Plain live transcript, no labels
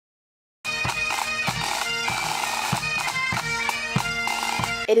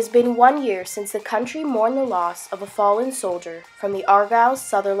It has been 1 year since the country mourned the loss of a fallen soldier from the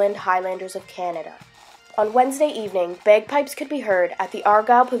Argyll-Sutherland Highlanders of Canada. On Wednesday evening, bagpipes could be heard at the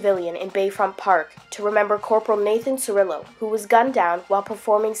Argyll Pavilion in Bayfront Park to remember Corporal Nathan Cirillo, who was gunned down while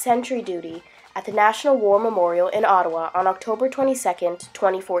performing sentry duty at the National War Memorial in Ottawa on October 22,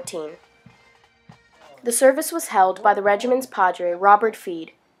 2014. The service was held by the regiment's Padre, Robert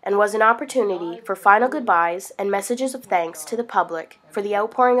Feed, and was an opportunity for final goodbyes and messages of thanks to the public for the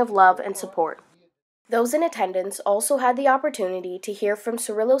outpouring of love and support. Those in attendance also had the opportunity to hear from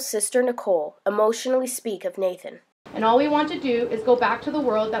Cirillo's sister Nicole emotionally speak of Nathan. And all we want to do is go back to the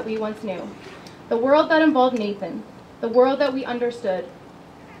world that we once knew, the world that involved Nathan, the world that we understood.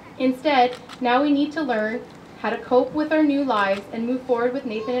 Instead, now we need to learn how to cope with our new lives and move forward with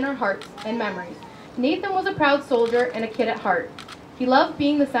Nathan in our hearts and memories. Nathan was a proud soldier and a kid at heart. He loved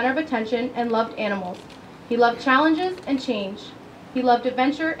being the center of attention and loved animals. He loved challenges and change. He loved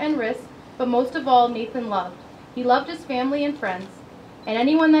adventure and risk, but most of all, Nathan loved. He loved his family and friends, and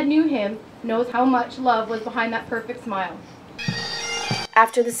anyone that knew him knows how much love was behind that perfect smile.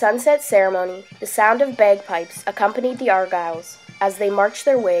 After the sunset ceremony, the sound of bagpipes accompanied the Argylls as they marched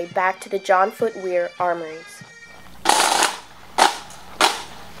their way back to the John Foot Weir Armories.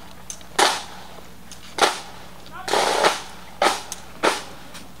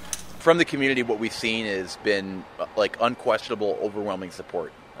 From the community, what we've seen has been unquestionable, overwhelming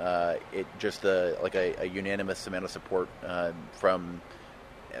support. It just a unanimous amount of support from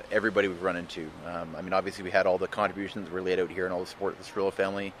everybody we've run into. Obviously we had all the contributions that were laid out here and all the support of the Cirillo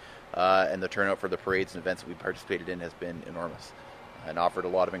family, and the turnout for the parades and events that we participated in has been enormous and offered a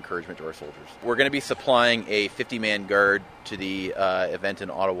lot of encouragement to our soldiers. We're going to be supplying a 50-man guard to the event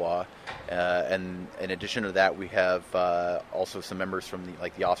in Ottawa, and in addition to that, we have also some members from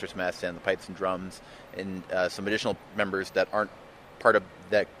the officers' mess and the pipes and drums, and some additional members that aren't part of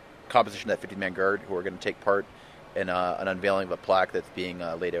that composition of that 50-man guard who are going to take part in an unveiling of a plaque that's being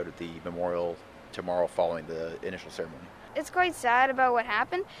laid out at the memorial tomorrow following the initial ceremony. It's quite sad about what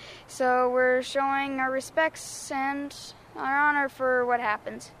happened, so we're showing our respects and our honor for what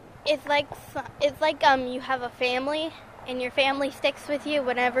happened. It's like you have a family, and your family sticks with you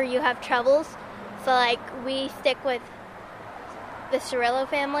whenever you have troubles. So we stick with the Cirillo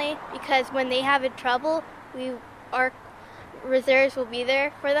family because when they have a trouble, our reserves will be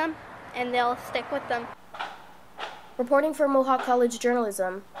there for them, and they'll stick with them. Reporting for Mohawk College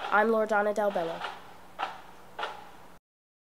Journalism, I'm Loredana Del Bello.